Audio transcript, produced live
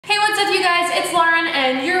up, you guys? It's Lauren,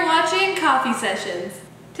 and you're watching Coffee Sessions.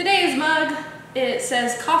 Today's mug, it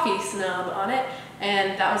says Coffee Snub on it,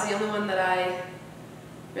 and that was the only one that I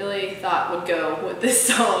really thought would go with this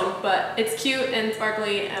song, but it's cute and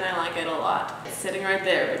sparkly, and I like it a lot. It's sitting right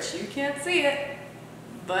there, but you can't see it.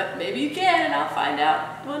 But maybe you can, and I'll find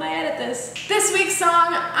out when I edit this. This week's song,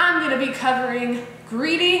 I'm gonna be covering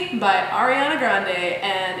Greedy by Ariana Grande,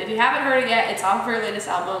 and if you haven't heard it yet, it's off her latest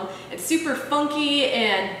album. It's super funky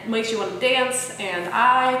and makes you want to dance, and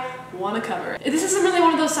I want to cover it. This isn't really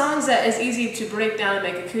one of those songs that is easy to break down and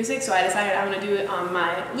make acoustic, so I decided I'm gonna do it on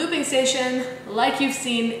my looping station, like you've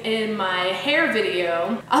seen in my hair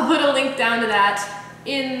video. I'll put a link down to that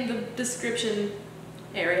in the description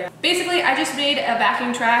area. Basically, I just made a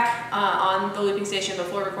backing track on the looping station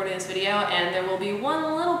before recording this video, and there will be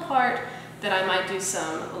one little part that I might do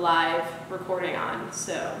some live recording on,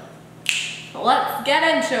 so let's get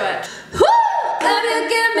into it. Woo! Love you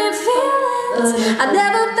give me feelings I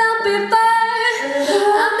never felt before.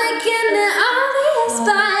 I'm making it obvious,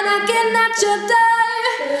 fine, I get at your door.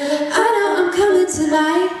 I know I'm coming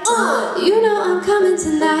tonight, you know I'm coming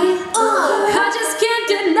tonight. I just can't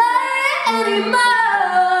deny it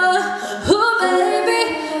anymore. Ooh,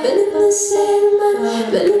 baby, been in the state of mind,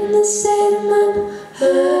 been in the state of mind.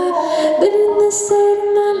 Been in the state of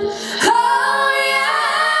mind. Oh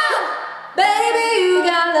yeah, baby, you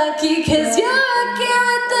got lucky, cause you're lucky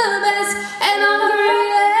with the best. And I'm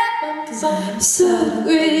greedy, cause I'm so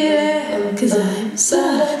greedy, cause I'm so.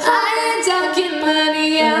 I ain't talking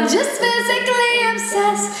money, I'm just physically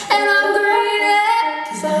obsessed. And I'm greedy,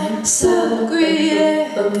 cause I'm so greedy,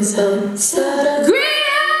 cause I'm so greedy.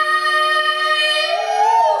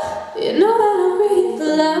 You know that I'm greedy for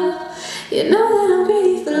love. You know that I'm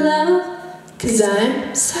greedy for love, cause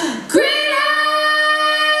I'm so greedy.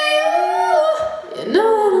 You know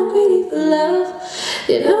that I'm greedy for love.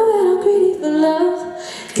 You know that I'm greedy for love,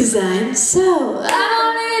 cause I'm so. I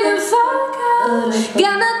don't need a phone call,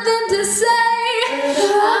 got nothing to say.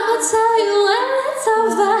 I'ma tell you when it's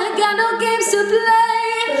over, got no games to play.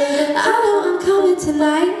 I know I'm coming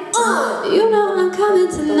tonight, you know I'm coming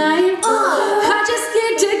tonight. I just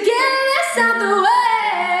need to get this out the way.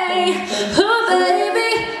 Oh baby,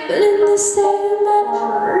 been in the state of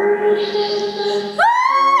mind.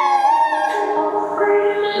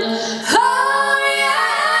 Oh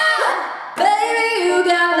yeah, baby, you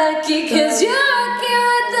got lucky, cause you're lucky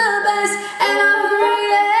with the best. And I'm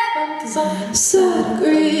greedy, cause I'm so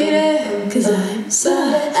greedy, cause I'm so.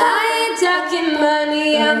 I ain't talking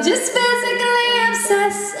money, I'm just physically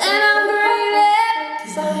obsessed. And I'm greedy,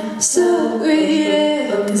 cause I'm so greedy,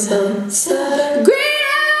 cause I'm so greedy.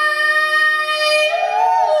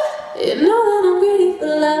 You know that I'm greedy for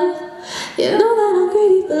love. You know that I'm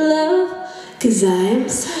greedy for love, cause I'm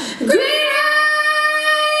so greedy.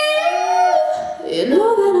 You know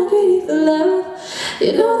that I'm greedy for love.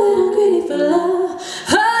 You know that I'm greedy for love.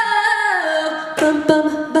 Oh, bum bum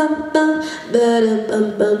bum bum, ba bum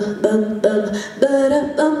bum bum bum, ba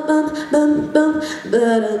bum bum bum bum, ba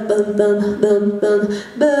bum bum bum bum,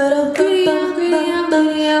 ba greedy, I'm greedy, I'm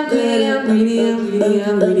greedy, I'm greedy, I'm greedy, I'm greedy, I'm greedy,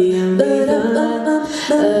 I'm greedy, I'm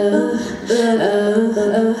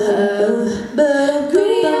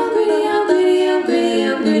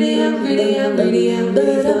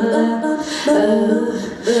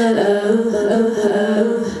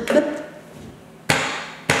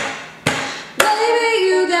baby,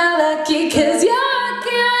 you got lucky, cause you're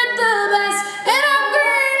lucky with the best. And I'm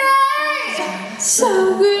greedy, so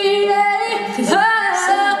greedy. Oh,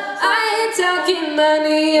 I ain't talking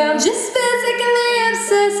money, I'm just physically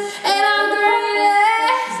obsessed. And I'm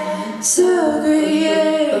greedy, so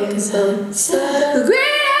greedy, cause I'm so greedy.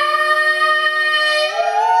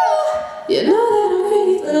 You know that I'm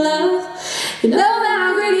greedy for love. You know that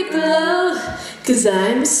I'm greedy for love, cause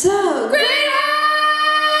I'm so greedy.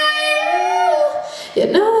 You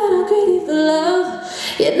know that I'm greedy for love.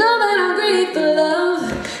 You know that I'm greedy for love,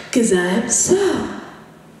 cause I'm so.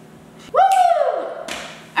 Woo!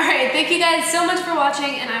 Alright, thank you guys so much for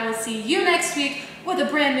watching, and I will see you next week with a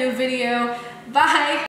brand new video. Bye!